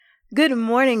Good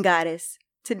morning, Goddess.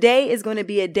 Today is going to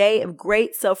be a day of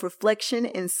great self-reflection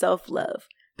and self-love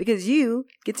because you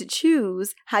get to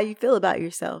choose how you feel about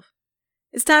yourself.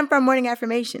 It's time for our morning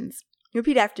affirmations.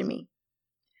 Repeat after me.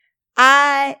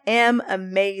 I am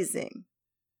amazing.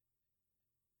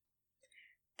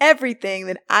 Everything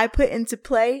that I put into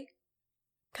play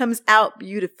comes out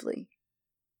beautifully.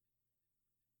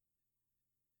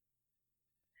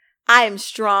 I am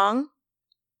strong.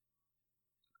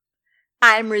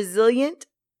 I am resilient.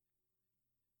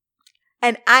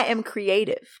 And I am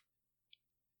creative.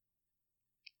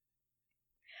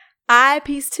 I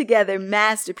piece together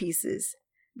masterpieces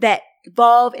that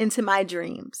evolve into my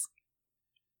dreams.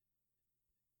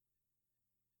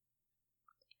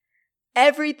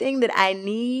 Everything that I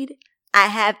need, I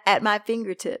have at my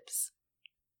fingertips.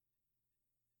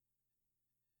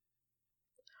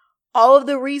 All of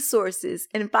the resources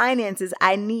and finances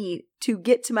I need to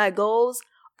get to my goals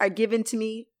are given to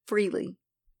me freely.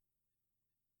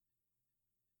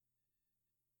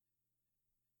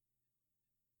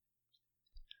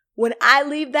 When I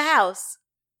leave the house,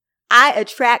 I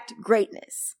attract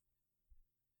greatness.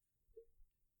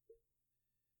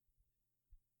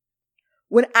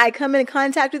 When I come in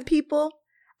contact with people,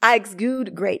 I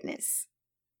exude greatness.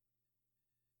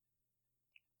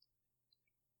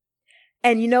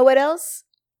 And you know what else?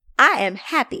 I am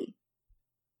happy.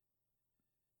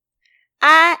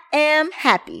 I am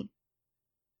happy.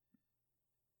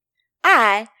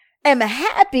 I am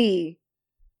happy.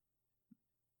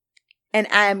 And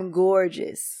I am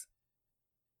gorgeous.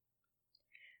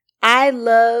 I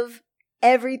love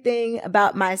everything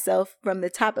about myself from the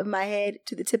top of my head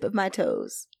to the tip of my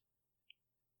toes.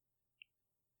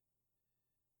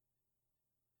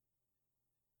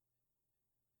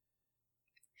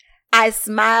 I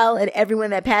smile at everyone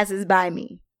that passes by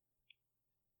me.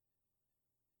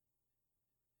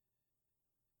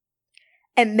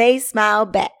 And they smile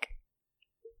back.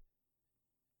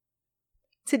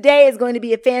 Today is going to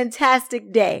be a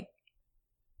fantastic day.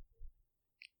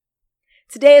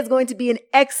 Today is going to be an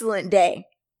excellent day.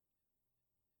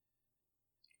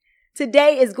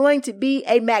 Today is going to be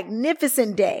a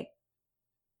magnificent day.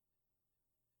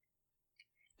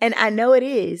 And I know it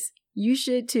is. You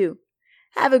should too.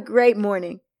 Have a great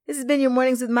morning. This has been your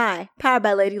Mornings with Mai, powered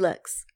by Lady Lux.